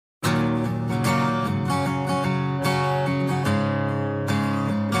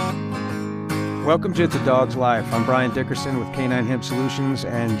Welcome to It's a Dog's Life. I'm Brian Dickerson with Canine Hemp Solutions,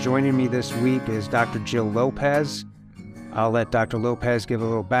 and joining me this week is Dr. Jill Lopez. I'll let Dr. Lopez give a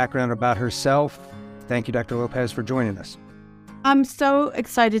little background about herself. Thank you, Dr. Lopez, for joining us. I'm so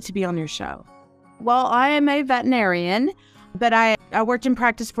excited to be on your show. Well, I am a veterinarian, but I worked in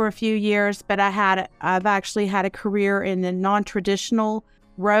practice for a few years, but I've actually had a career in the non-traditional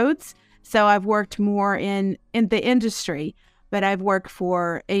roads. So I've worked more in the industry, but I've worked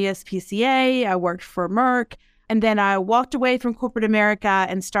for ASPCA, I worked for Merck, and then I walked away from corporate America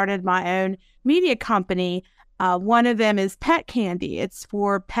and started my own media company. One of them is Pet Candy. It's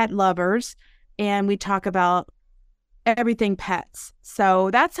for pet lovers, and we talk about everything pets.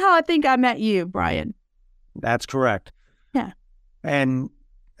 So that's how I think I met you, Brian. That's correct. Yeah. And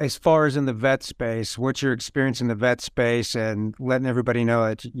as far as in the vet space, what's your experience in the vet space and letting everybody know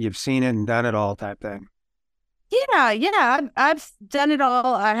that you've seen it and done it all type thing? Yeah. I've done it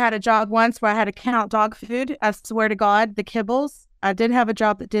all. I had a job once where I had to count dog food. I swear to God, the kibbles. I did have a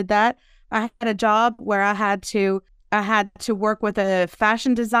job that did that. I had a job where I had to work with a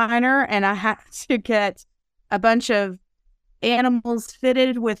fashion designer, and I had to get a bunch of animals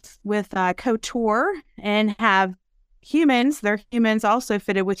fitted with couture and have humans. They're humans also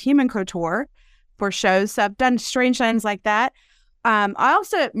fitted with human couture for shows. So I've done strange things like that. I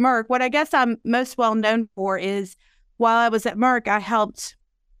also at Merck, what I guess I'm most well known for is while I was at Merck, I helped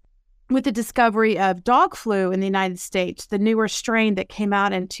with the discovery of dog flu in the United States, the newer strain that came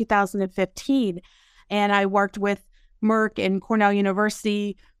out in 2015. And I worked with Merck and Cornell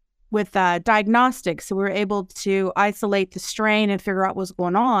University with diagnostics. So we were able to isolate the strain and figure out what's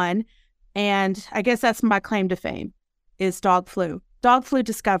going on. And I guess that's my claim to fame is dog flu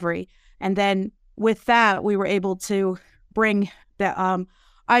discovery. And then with that, we were able to bring the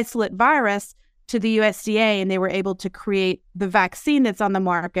isolate virus to the USDA, and they were able to create the vaccine that's on the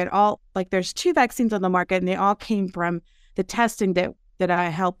market. There's 2 vaccines on the market, and they all came from the testing that I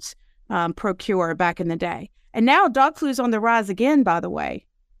helped procure back in the day. And now dog flu is on the rise again, by the way.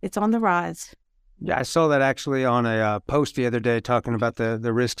 It's on the rise. Yeah, I saw that actually on a post the other day talking about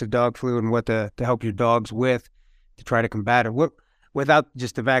the risks of dog flu and what to help your dogs with to try to combat it. Without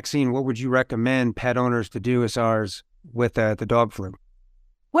just the vaccine, what would you recommend pet owners to do as far as with the dog flu?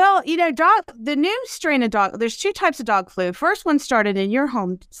 Well, the new strain of dog, there's 2 types of dog flu. First one started in your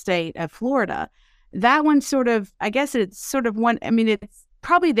home state of Florida. That one it's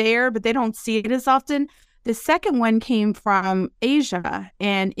probably there, but they don't see it as often. The second one came from Asia,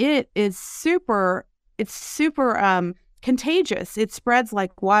 and it's super contagious. It spreads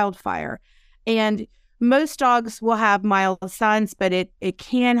like wildfire. And most dogs will have mild signs, but it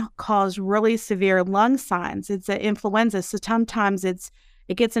can cause really severe lung signs. It's an influenza, so sometimes it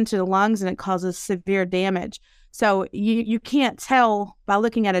gets into the lungs and it causes severe damage. So you can't tell by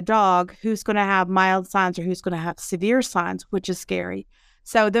looking at a dog who's going to have mild signs or who's going to have severe signs, which is scary.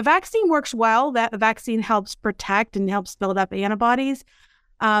 So the vaccine works well. That vaccine helps protect and helps build up antibodies.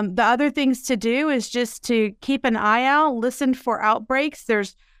 The other things to do is just to keep an eye out, listen for outbreaks.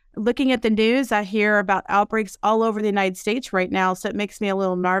 Looking at the news, I hear about outbreaks all over the United States right now, so it makes me a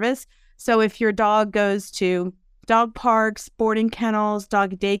little nervous. So if your dog goes to dog parks, boarding kennels,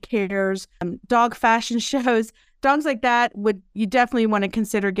 dog daycares, dog fashion shows, dogs like that, you definitely want to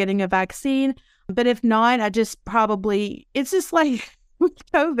consider getting a vaccine. But if not, it's just like with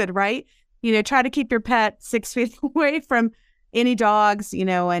COVID, right? Try to keep your pet 6 feet away from any dogs,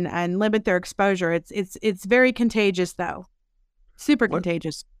 and limit their exposure. It's very contagious though. Super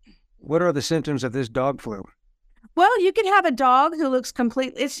contagious. What are the symptoms of this dog flu? Well, you can have a dog who looks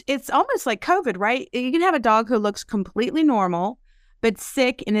it's almost like COVID, right? You can have a dog who looks completely normal, but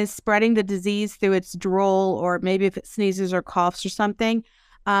sick and is spreading the disease through its drool, or maybe if it sneezes or coughs or something.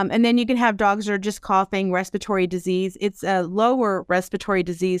 And then you can have dogs that are just coughing, respiratory disease. It's a lower respiratory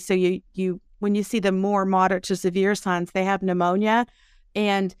disease. So when you see the more moderate to severe signs, they have pneumonia,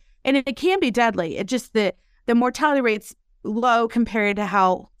 and it can be deadly. It just the mortality rate's low compared to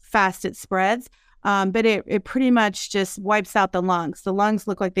how fast it spreads. But it pretty much just wipes out the lungs. The lungs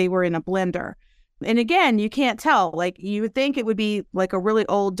look like they were in a blender. And again, you can't tell. Like, you would think it would be like a really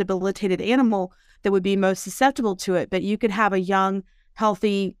old, debilitated animal that would be most susceptible to it. But you could have a young,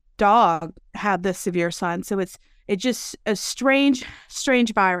 healthy dog have the severe signs. So it's just a strange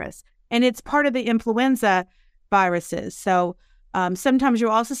virus. And it's part of the influenza viruses. So sometimes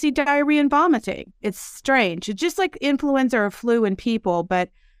you'll also see diarrhea and vomiting. It's strange. It's just like influenza or flu in people, but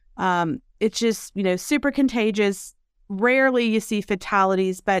it's just, super contagious. Rarely you see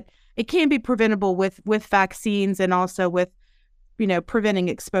fatalities, but it can be preventable with vaccines and also with, preventing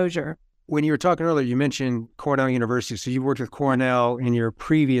exposure. when you were talking earlier, you mentioned Cornell University. So you worked with Cornell in your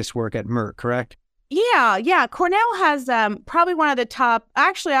previous work at Merck, correct? Yeah. Cornell has probably one of the top,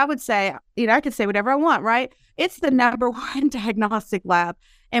 actually, I would say, I could say whatever I want, right? It's the number one diagnostic lab.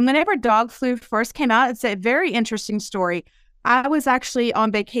 And whenever dog flu first came out, it's a very interesting story. I was actually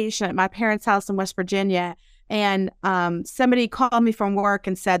on vacation at my parents' house in West Virginia, and somebody called me from work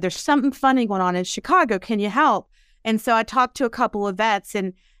and said, there's something funny going on in Chicago. Can you help? And so I talked to a couple of vets,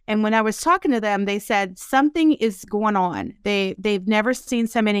 and when I was talking to them, they said something is going on. They've never seen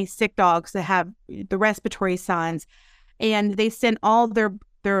so many sick dogs that have the respiratory signs, and they sent all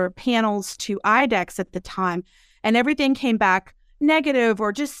their panels to IDEXX at the time, and everything came back negative,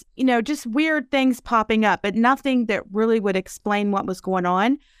 or just weird things popping up, but nothing that really would explain what was going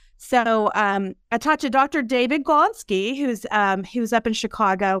on. So I talked to Dr. David Gonski, who's up in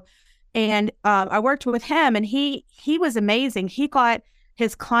Chicago, and I worked with him, and he was amazing. He got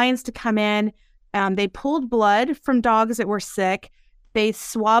his clients to come in. They pulled blood from dogs that were sick. They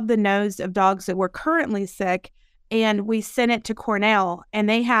swabbed the nose of dogs that were currently sick, and we sent it to Cornell, and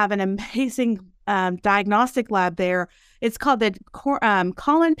they have an amazing diagnostic lab there. It's called the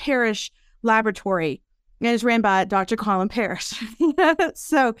Colin Parrish Laboratory. It is ran by Dr. Colin Parrish.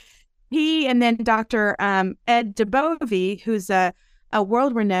 So he, and then Dr. Ed DeBovie, who's a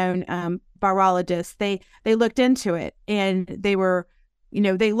world-renowned virologist, they looked into it, and they were,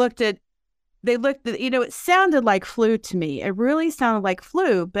 they looked at, it sounded like flu to me. It really sounded like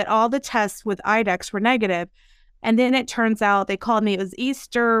flu, but all the tests with IDEXX were negative. And then it turns out they called me, it was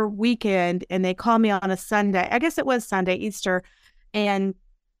Easter weekend, and they called me on a Sunday. I guess it was Sunday, Easter. And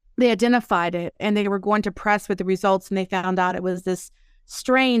they identified it, and they were going to press with the results, and they found out it was this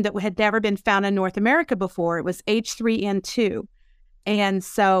strain that had never been found in North America before. It was H3N2. And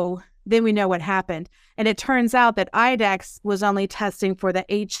so then we know what happened. And it turns out that IDEXX was only testing for the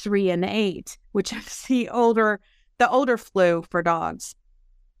H3N8, which is the older flu for dogs.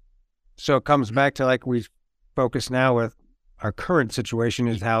 So it comes back to, like we focus now with our current situation,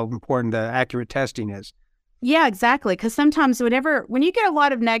 is how important the accurate testing is. Yeah, exactly. Because sometimes when you get a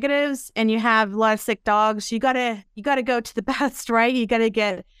lot of negatives and you have a lot of sick dogs, you gotta go to the best, right? You gotta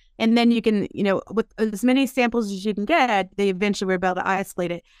get, and then you can, with as many samples as you can get, they eventually were able to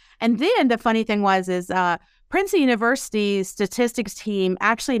isolate it. And then the funny thing is Princeton University's statistics team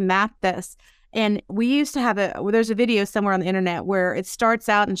actually mapped this. And we used to have there's a video somewhere on the internet where it starts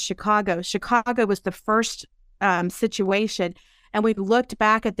out in Chicago. Chicago was the first situation. And we looked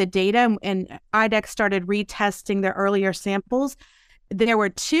back at the data, and IDEXX started retesting the earlier samples. There were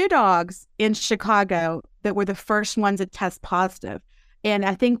 2 dogs in Chicago that were the first ones that test positive. And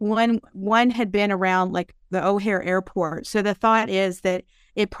I think one had been around like the O'Hare airport. So the thought is that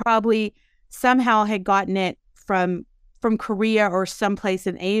it probably somehow had gotten it from Korea or someplace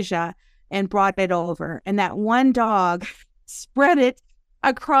in Asia and brought it over. And that one dog spread it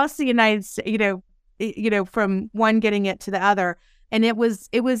across the United States, from one getting it to the other. And it was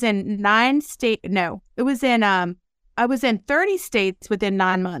in 9 states. No, it was I was in 30 states within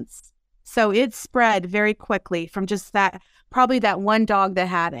 9 months. So it spread very quickly from just probably that one dog that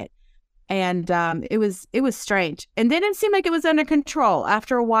had it. And it was strange. And then it seemed like it was under control.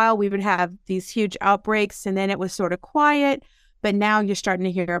 After a while, we would have these huge outbreaks, and then it was sort of quiet. But now you're starting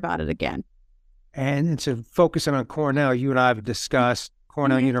to hear about it again. And so focusing on Cornell, you and I have discussed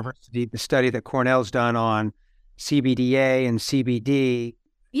Cornell University, the study that Cornell's done on CBDA and CBD.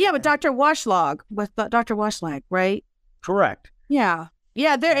 Yeah, with Dr. Washlag, right? Correct. Yeah.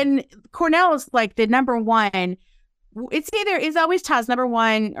 And Cornell is like the number one. It's always Todd's number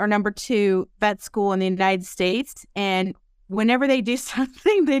 1 or number 2 vet school in the United States. And whenever they do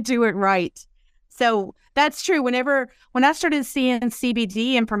something, they do it right. So that's true. When I started seeing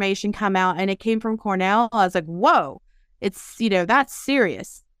CBD information come out and it came from Cornell, I was like, whoa, it's, that's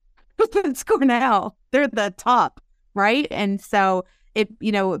serious. It's Cornell. They're the top, right? And so it,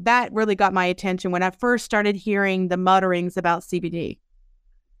 that really got my attention when I first started hearing the mutterings about CBD.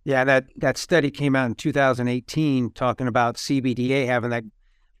 Yeah, that study came out in 2018 talking about CBDA having that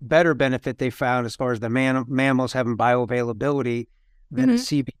better benefit they found as far as the mammals having bioavailability than a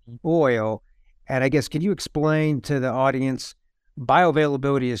CBD oil. And I guess, can you explain to the audience,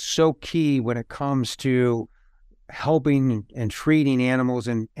 bioavailability is so key when it comes to helping and treating animals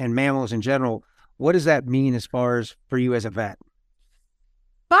and mammals in general. What does that mean as far as for you as a vet?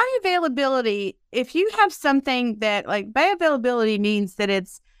 Bioavailability, if you have something that, like, bioavailability means that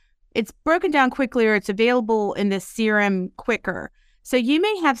it's broken down quickly, or it's available in the serum quicker. So you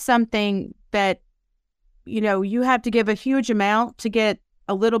may have something that, you have to give a huge amount to get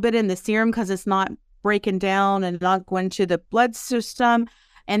a little bit in the serum because it's not breaking down and not going to the blood system.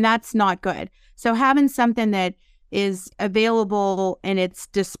 and that's not good. So having something that is available and it's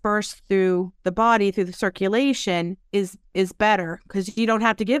dispersed through the body, through the circulation, is better because you don't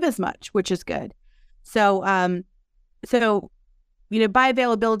have to give as much, which is good. So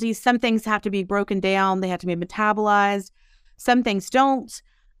bioavailability, some things have to be broken down, they have to be metabolized, some things don't.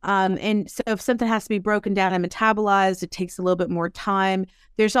 And so if something has to be broken down and metabolized, it takes a little bit more time.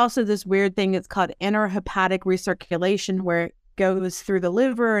 There's also this weird thing, it's called intrahepatic recirculation, where it goes through the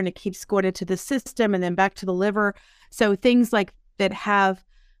liver and it keeps going into the system and then back to the liver. So things like that have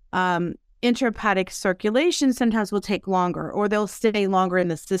intrahepatic circulation sometimes will take longer, or they'll stay longer in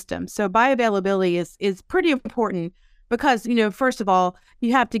the system. So bioavailability is pretty important because, first of all,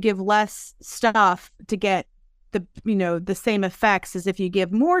 you have to give less stuff to get the same effects as if you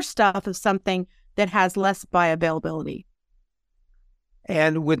give more stuff of something that has less bioavailability.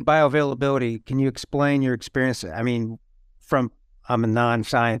 And with bioavailability, can you explain your experience? I mean, I'm a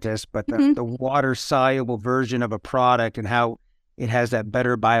non-scientist, but the water-soluble version of a product and how it has that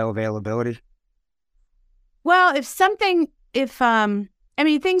better bioavailability? Well, things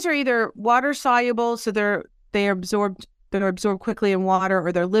are either water-soluble, so they're absorbed quickly in water,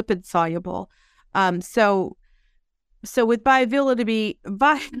 or they're lipid-soluble. So with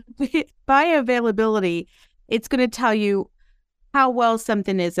bioavailability, it's going to tell you how well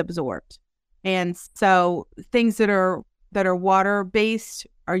something is absorbed. And so things that are water-based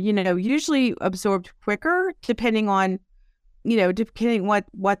are, usually absorbed quicker, depending on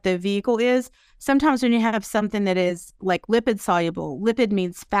what the vehicle is. Sometimes when you have something that is like lipid-soluble, lipid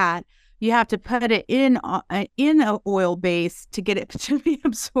means fat, you have to put it in an oil base to get it to be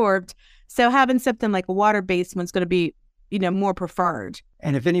absorbed. So having something like a water-based one's going to be, more preferred.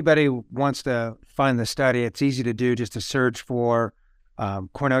 And if anybody wants to find the study, it's easy to do, just to search for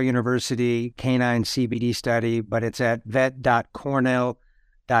Cornell University Canine CBD study, but it's at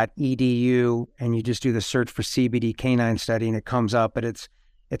vet.cornell.edu, and you just do the search for CBD canine study and it comes up. But it's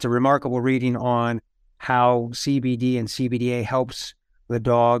a remarkable reading on how CBD and CBDA helps the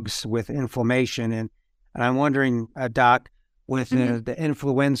dogs with inflammation. And I'm wondering, Doc, with the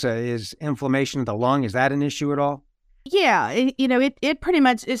influenza, is inflammation of the lung, is that an issue at all? Yeah, it pretty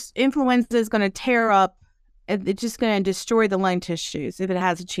much is. Influenza is going to tear up, it's just going to destroy the lung tissues if it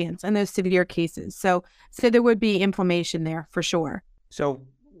has a chance in those severe cases. So there would be inflammation there for sure. And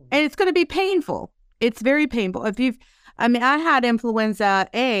it's going to be painful. It's very painful. I had influenza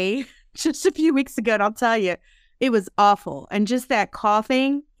A just a few weeks ago, and I'll tell you, it was awful. And just that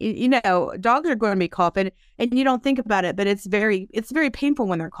coughing, dogs are going to be coughing, and you don't think about it, but it's very painful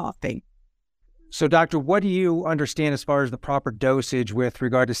when they're coughing. So, doctor, what do you understand as far as the proper dosage with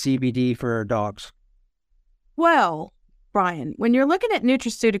regard to CBD for our dogs? Well, Brian, when you're looking at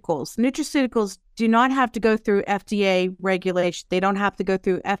nutraceuticals do not have to go through FDA regulation. They don't have to go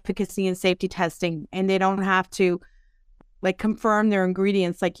through efficacy and safety testing, and they don't have to confirm their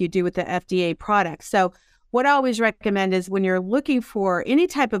ingredients like you do with the FDA products. So what I always recommend is when you're looking for any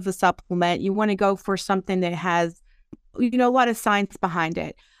type of a supplement, you want to go for something that has, a lot of science behind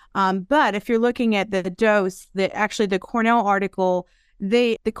it. But if you're looking at the dose, the Cornell article,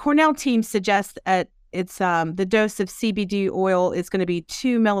 the Cornell team suggests that it's the dose of CBD oil is going to be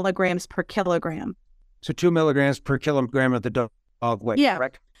 2 milligrams per kilogram. So 2 milligrams per kilogram of the dog weight,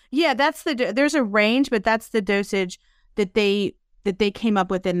 correct? Yeah, there's a range, but that's the dosage that they came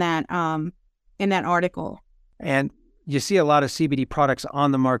up with in that article. And you see a lot of CBD products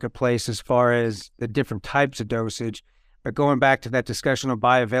on the marketplace as far as the different types of dosage. But going back to that discussion of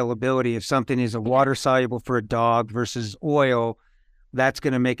bioavailability, if something is a water soluble for a dog versus oil, that's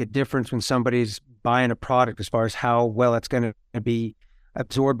going to make a difference when somebody's buying a product as far as how well it's going to be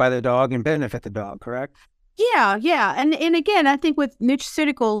absorbed by the dog and benefit the dog, correct? Yeah. And again, I think with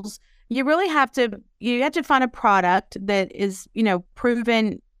nutraceuticals, you really have to find a product that is,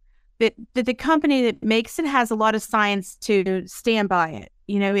 proven, that the company that makes it has a lot of science to stand by it.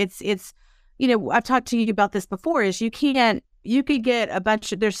 It's I've talked to you about this before, is you could get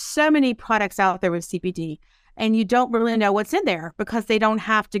there's so many products out there with CBD, and you don't really know what's in there because they don't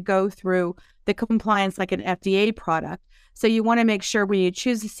have to go through the compliance like an FDA product. So you want to make sure when you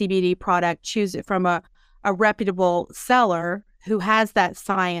choose a CBD product, choose it from a reputable seller who has that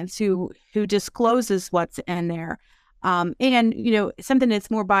science, who discloses what's in there. And something that's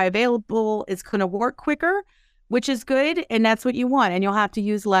more bioavailable is going to work quicker, which is good. And that's what you want. And you'll have to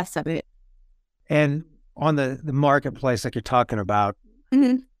use less of it. And on the marketplace, like you're talking about,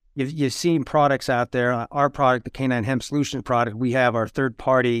 you've seen products out there. Our product, the Canine Hemp Solution product, we have our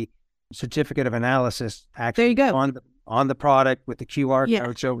third-party certificate of analysis actually there you go. on the product with the QR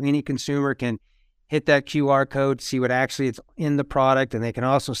code. So any consumer can hit that QR code, see what actually it's in the product, and they can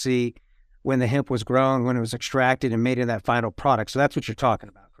also see when the hemp was grown, when it was extracted and made in that final product. So that's what you're talking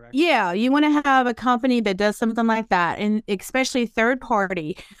about, correct? Yeah, you want to have a company that does something like that, and especially third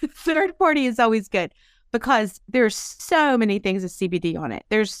party. Third party is always good because there's so many things with CBD on it.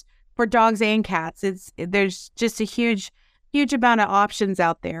 There's for dogs and cats. There's just a huge amount of options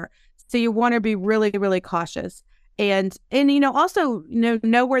out there. So you want to be really, really cautious, and also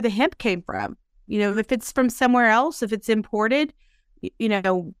know where the hemp came from. If it's from somewhere else, if it's imported,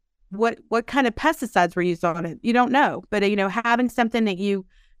 what kind of pesticides were used on it. You don't know, but having something that you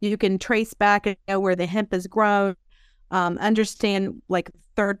can trace back and know where the hemp is grown, understand like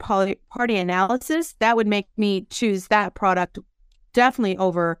third party analysis, that would make me choose that product definitely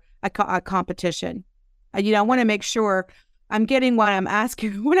over a competition. I want to make sure I'm getting what I'm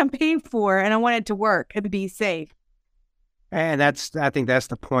asking, what I'm paying for, and I want it to work and be safe. And I think that's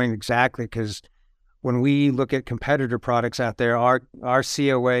the point exactly, because when we look at competitor products out there, our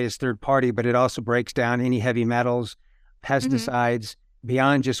COA is third party, but it also breaks down any heavy metals, pesticides,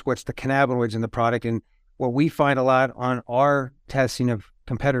 beyond just what's the cannabinoids in the product. And what we find a lot on our testing of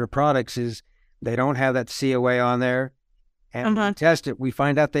competitor products is they don't have that COA on there. And when we test it, we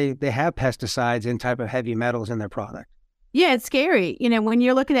find out they have pesticides and type of heavy metals in their product. Yeah, it's scary. When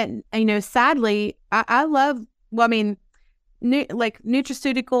you're looking at, sadly, I love, like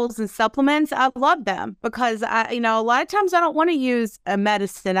nutraceuticals and supplements. I love them because a lot of times I don't want to use a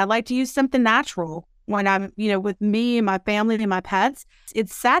medicine. I like to use something natural when I'm, with me and my family and my pets.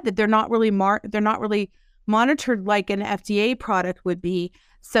 It's sad that they're not really monitored like an FDA product would be.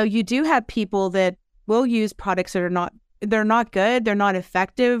 So you do have people that will use products that they're not good, they're not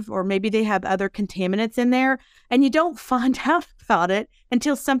effective, or maybe they have other contaminants in there, and you don't find out about it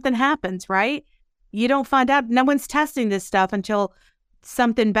until something happens, right? You don't find out. No one's testing this stuff until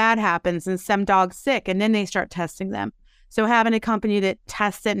something bad happens and some dog's sick, and then they start testing them. So having a company that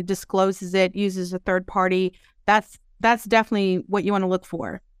tests it and discloses it, uses a third party, that's definitely what you want to look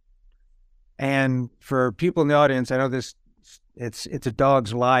for. And for people in the audience, I know it's a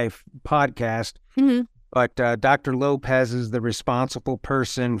Dog's Life podcast, but Dr. López is the responsible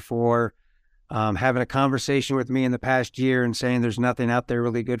person for having a conversation with me in the past year and saying there's nothing out there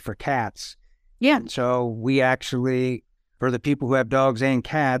really good for cats. Yeah. So we actually, for the people who have dogs and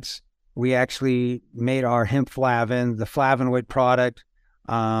cats, we actually made our hemp flavin, the flavonoid product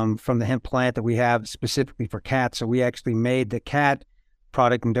from the hemp plant that we have specifically for cats. So we actually made the cat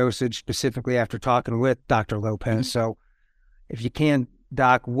product and dosage specifically after talking with Dr. López. So if you can,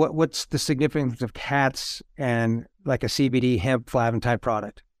 Doc, what's the significance of cats and like a CBD hemp flavin type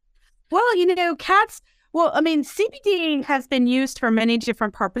product? Well, cats, CBD has been used for many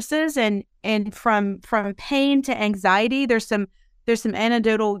different purposes, and from pain to anxiety, there's some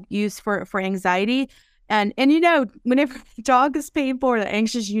anecdotal use for anxiety. And whenever a dog is painful or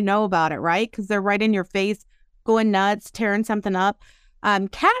anxious, about it, right? Because they're right in your face, going nuts, tearing something up.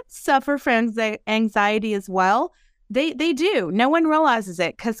 Cats suffer from anxiety as well. They do. No one realizes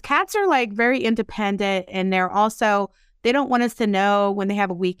it because cats are like very independent, and they don't want us to know when they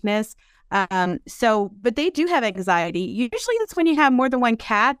have a weakness. But they do have anxiety. Usually it's when you have more than one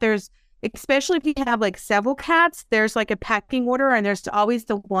cat. Especially if you have like several cats, there's like a pecking order, and there's always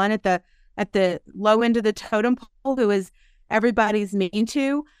the one at the low end of the totem pole who is everybody's mean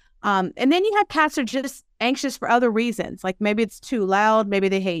to. And then you have cats that are just anxious for other reasons. Like maybe it's too loud, maybe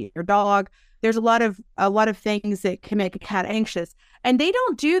they hate your dog. There's a lot of things that can make a cat anxious. And they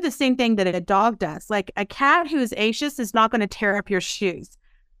don't do the same thing that a dog does. Like a cat who's anxious is not going to tear up your shoes.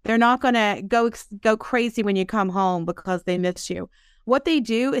 They're not going to go crazy when you come home because they miss you. What they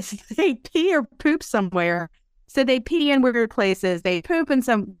do is they pee or poop somewhere. So they pee in weird places, they poop in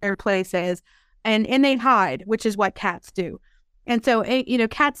some weird places, and they hide, which is what cats do. And so,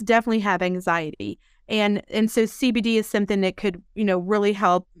 cats definitely have anxiety. And so CBD is something that could, really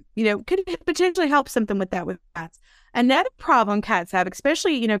help, could potentially help something with that with cats. Another problem cats have,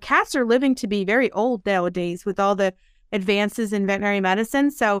 especially, cats are living to be very old nowadays with all the advances in veterinary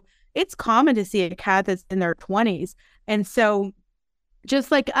medicine. So it's common to see a cat that's in their 20s. And so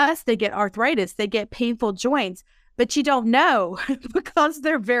just like us, they get arthritis, they get painful joints, but you don't know because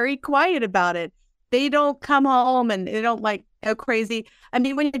they're very quiet about it. They don't come home and they don't go crazy. I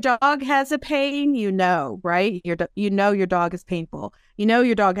mean, when your dog has a pain, right? Your dog is painful.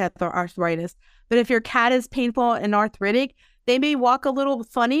 Your dog has arthritis. But if your cat is painful and arthritic, they may walk a little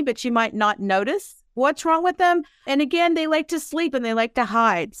funny, but you might not notice what's wrong with them. And again, they like to sleep and they like to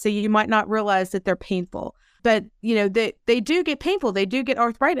hide. So you might not realize that they're painful. But, they do get painful. They do get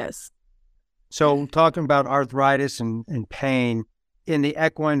arthritis. So talking about arthritis and pain, in the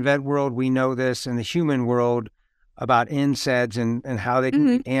equine vet world, we know this. In the human world, about NSAIDs and how they can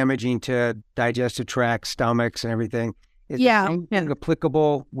be damaging to digestive tract, stomachs, and everything. Is the same thing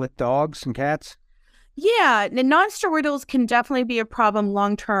applicable with dogs and cats? Yeah, the non-steroidals can definitely be a problem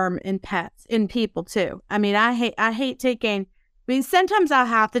long-term in pets, in people too. I mean, I hate taking, sometimes I'll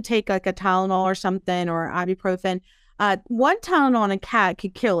have to take like a Tylenol or something or ibuprofen. One Tylenol on a cat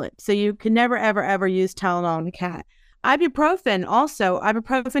could kill it. So you can never, ever, ever use Tylenol on a cat.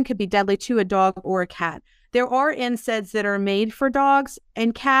 Ibuprofen could be deadly to a dog or a cat. There are NSAIDs that are made for dogs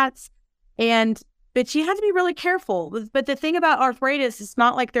and cats, but you have to be really careful. But the thing about arthritis, it's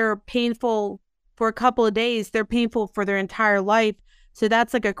not like they're painful for a couple of days. They're painful for their entire life. So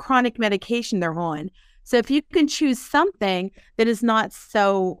that's like a chronic medication they're on. So if you can choose something that is not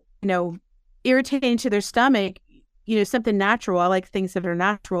so, irritating to their stomach, something natural. I like things that are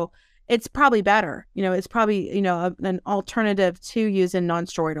natural. It's probably better. It's probably, an alternative to using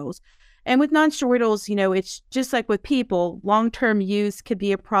nonsteroidals. And with nonsteroidals, it's just like with people, long-term use could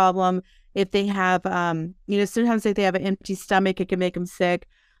be a problem. If they have, sometimes if they have an empty stomach, it can make them sick.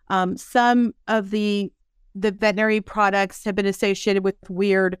 Some of the veterinary products have been associated with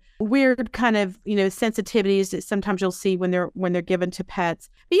weird kind of, sensitivities that sometimes you'll see when they're given to pets.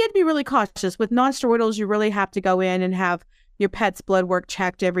 But you have to be really cautious. With nonsteroidals, you really have to go in and have your pet's blood work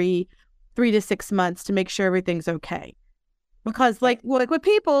checked every 3 to 6 months to make sure everything's okay. Because like with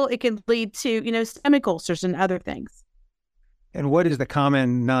people, it can lead to, stomach ulcers and other things. And what is the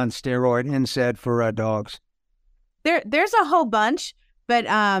common non-steroid NSAID for dogs? There's a whole bunch. But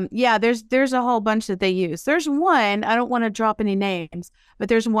there's a whole bunch that they use. There's one, I don't want to drop any names, but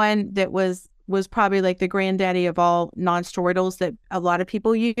there's one that was probably like the granddaddy of all non-steroidals that a lot of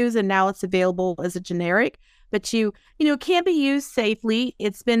people use, and now it's available as a generic. But it can't be used safely.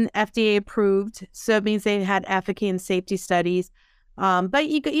 It's been FDA approved, so it means they had efficacy and safety studies. But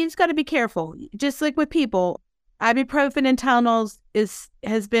you just got to be careful. Just like with people, ibuprofen and Tylenols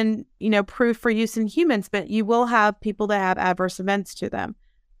has been, approved for use in humans, but you will have people that have adverse events to them.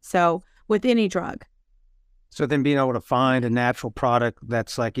 So with any drug. So then being able to find a natural product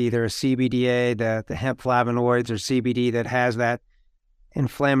that's like either a CBDA, the hemp flavonoids, or CBD that has that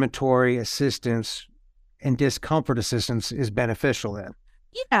inflammatory assistance and discomfort assistance is beneficial then.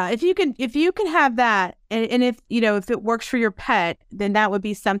 Yeah, if you can have that, and if it works for your pet, then that would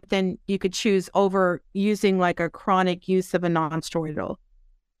be something you could choose over using like a chronic use of a non-steroidal.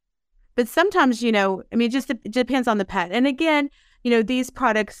 But sometimes, it depends on the pet. And again, these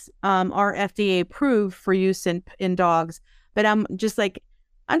products are FDA approved for use in dogs. But I'm just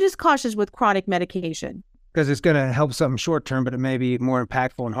cautious with chronic medication. Because it's going to help something short term, but it may be more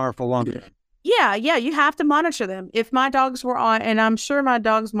impactful and harmful long term. Yeah, you have to monitor them. If my dogs were on, and I'm sure my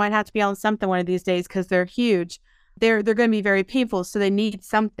dogs might have to be on something one of these days because they're huge, they're going to be very painful, so they need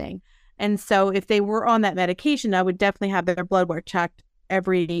something. And so if they were on that medication, I would definitely have their blood work checked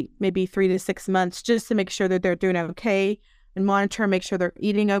every maybe 3 to 6 months just to make sure that they're doing okay and monitor, make sure they're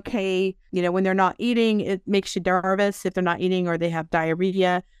eating okay. When they're not eating, it makes you nervous if they're not eating or they have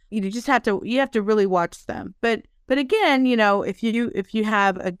diarrhea. You have to really watch them. But again, if you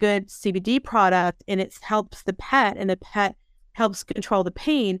have a good CBD product and it helps the pet and the pet helps control the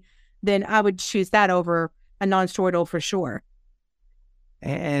pain, then I would choose that over a non-steroidal for sure.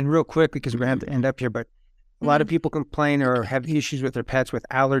 And real quick, because we're going to have to end up here, but a lot of people complain or have issues with their pets with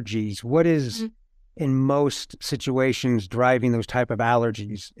allergies. What is, in most situations, driving those type of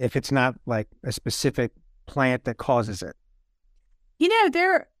allergies if it's not like a specific plant that causes it?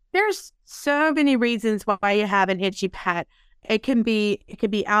 There's so many reasons why you have an itchy pet. It can be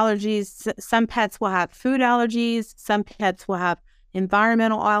allergies. Some pets will have food allergies. Some pets will have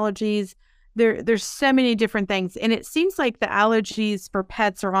environmental allergies. There's so many different things. And it seems like the allergies for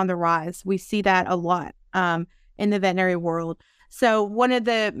pets are on the rise. We see that a lot in the veterinary world. So one of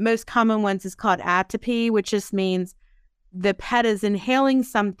the most common ones is called atopy, which just means the pet is inhaling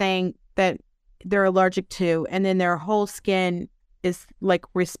something that they're allergic to, and then their whole skin is like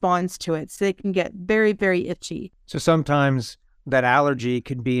responds to it. So they can get very, very itchy. So sometimes that allergy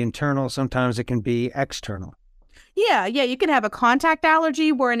could be internal. Sometimes it can be external. Yeah. You can have a contact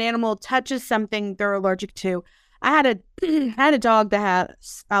allergy where an animal touches something they're allergic to. I had a dog that had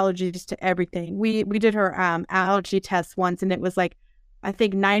allergies to everything. We did her allergy test once, and it was like, I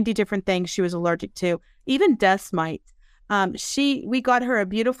think 90 different things she was allergic to, even dust mites. We got her a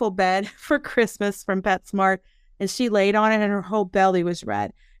beautiful bed for Christmas from PetSmart, and she laid on it and her whole belly was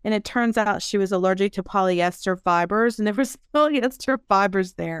red. And it turns out she was allergic to polyester fibers, and there was polyester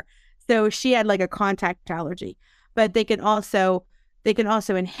fibers there. So she had like a contact allergy. But they can also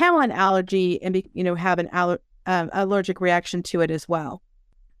inhale an allergy and have allergic reaction to it as well.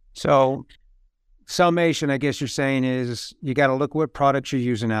 So summation, I guess you're saying, is you got to look what products you're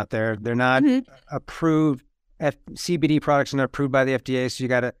using out there. They're not approved. CBD products are not approved by the FDA. So you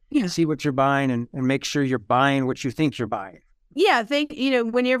got to see what you're buying and make sure you're buying what you think you're buying. Yeah, I think,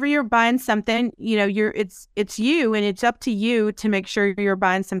 whenever you're buying something, it's you, and it's up to you to make sure you're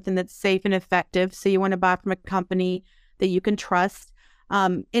buying something that's safe and effective. So you want to buy from a company that you can trust.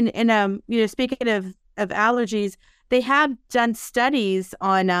 Speaking of allergies, they have done studies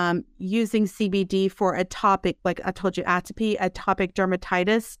on using CBD for atopic, like I told you, atopic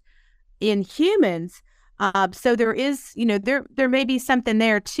dermatitis in humans. So there is, there may be something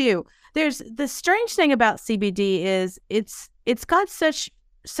there too. There's the strange thing about CBD is it's got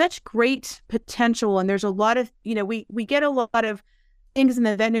such great potential, and there's a lot of, we get a lot of things in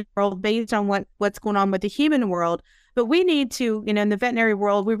the veterinary world based on what's going on with the human world. But we need to, in the veterinary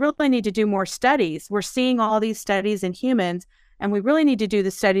world, we really need to do more studies. We're seeing all these studies in humans, and we really need to do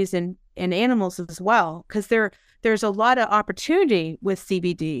the studies in animals as well, because there's a lot of opportunity with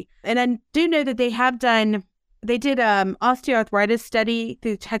CBD. And I do know that they did osteoarthritis study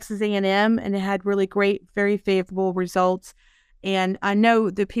through Texas A&M, and it had really great, very favorable results. And I know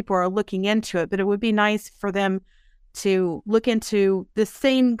that people are looking into it, but it would be nice for them to look into the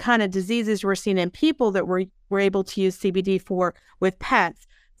same kind of diseases we're seeing in people that we're able to use CBD for with pets.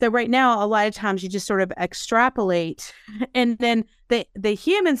 So right now, a lot of times you just sort of extrapolate, and then the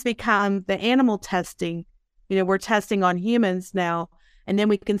humans become the animal testing. We're testing on humans now, and then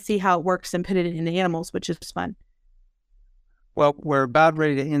we can see how it works and put it in animals, which is fun. Well, we're about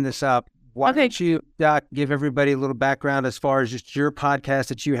ready to end this up. Why don't you, Doc, give everybody a little background as far as just your podcast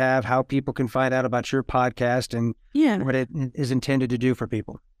that you have, how people can find out about your podcast and what it is intended to do for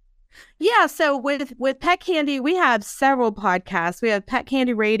people. Yeah, so with Pet Candy, we have several podcasts. We have Pet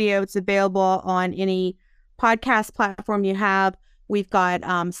Candy Radio. It's available on any podcast platform you have. We've got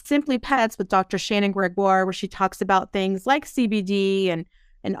Simply Pets with Dr. Shannon Gregoire, where she talks about things like CBD and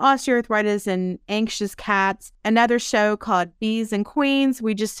osteoarthritis and anxious cats. Another show called Bees and Queens.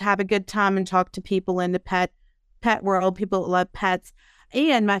 We just have a good time and talk to people in the pet world, people that love pets.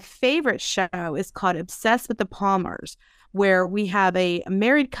 And my favorite show is called Obsessed with the Palmers, where we have a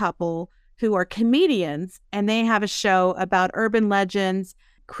married couple who are comedians, and they have a show about urban legends,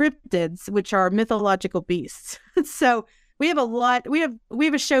 cryptids, which are mythological beasts. So we have a lot. We have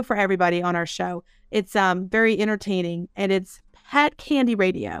a show for everybody on our show. It's very entertaining, and it's Pet Candy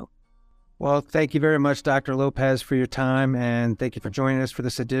Radio. Well, thank you very much, Dr. López, for your time, and thank you for joining us for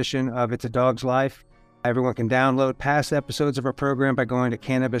this edition of It's a Dog's Life. Everyone can download past episodes of our program by going to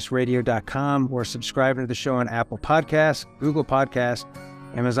cannabisradio.com or subscribing to the show on Apple Podcasts, Google Podcasts,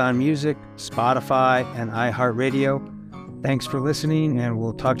 Amazon Music, Spotify, and iHeartRadio. Thanks for listening, and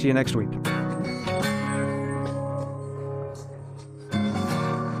we'll talk to you next week.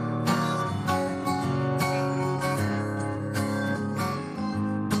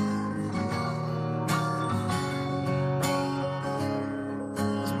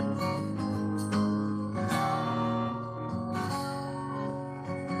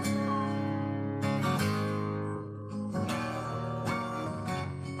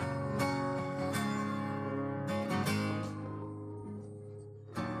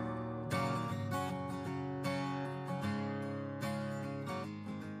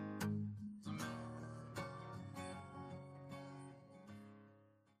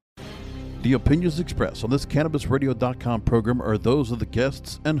 The opinions expressed on this CannabisRadio.com program are those of the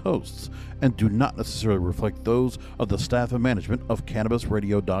guests and hosts and do not necessarily reflect those of the staff and management of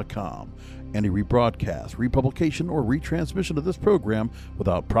CannabisRadio.com. Any rebroadcast, republication, or retransmission of this program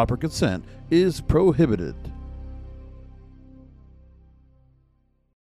without proper consent is prohibited.